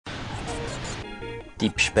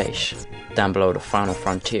Deep space, down below the final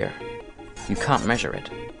frontier. You can't measure it.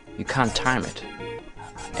 You can't time it.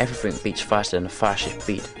 Everything beats faster than the fastest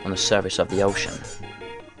beat on the surface of the ocean.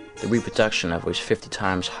 The reproduction level is 50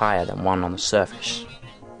 times higher than one on the surface.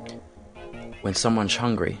 When someone's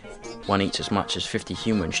hungry, one eats as much as 50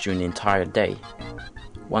 humans during the entire day.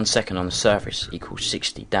 1 second on the surface equals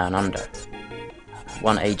 60 down under.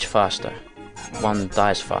 One ages faster. One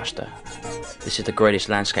dies faster. This is the greatest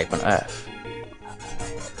landscape on Earth.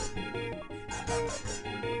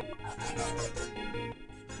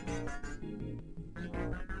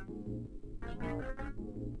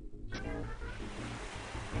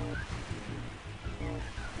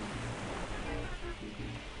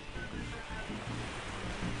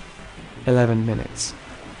 "11 minutes.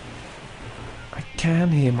 I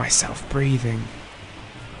can hear myself breathing.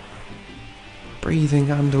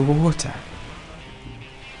 Breathing underwater.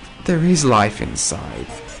 There is life inside.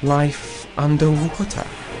 Life underwater.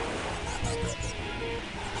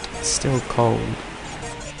 It's still cold.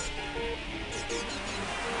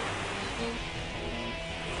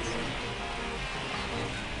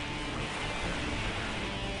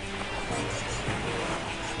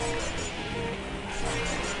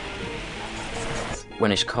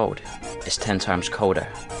 When it's cold, it's 10 times colder.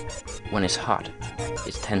 When it's hot,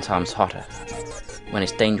 it's 10 times hotter. When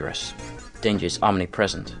it's dangerous, danger is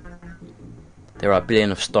omnipresent. There are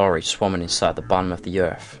billions of stories swarming inside the bottom of the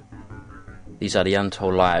earth. These are the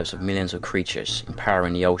untold lives of millions of creatures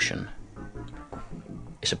empowering the ocean.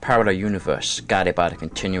 It's a parallel universe guided by the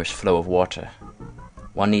continuous flow of water.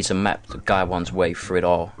 One needs a map to guide one's way through it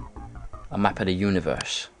all. A map of the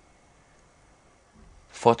universe.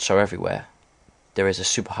 Thoughts are everywhere. There is a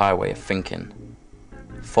superhighway of thinking.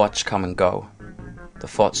 Thoughts come and go. The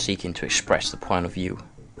thoughts seeking to express the point of view.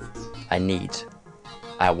 I need.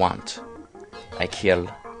 I want. I kill.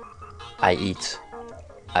 I eat.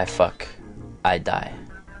 I fuck. I die.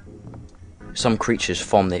 Some creatures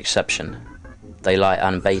form the exception. They lie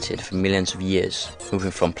unbaited for millions of years,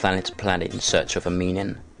 moving from planet to planet in search of a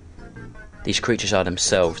meaning. These creatures are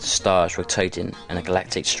themselves the stars rotating in a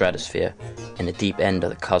galactic stratosphere in the deep end of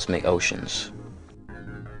the cosmic oceans.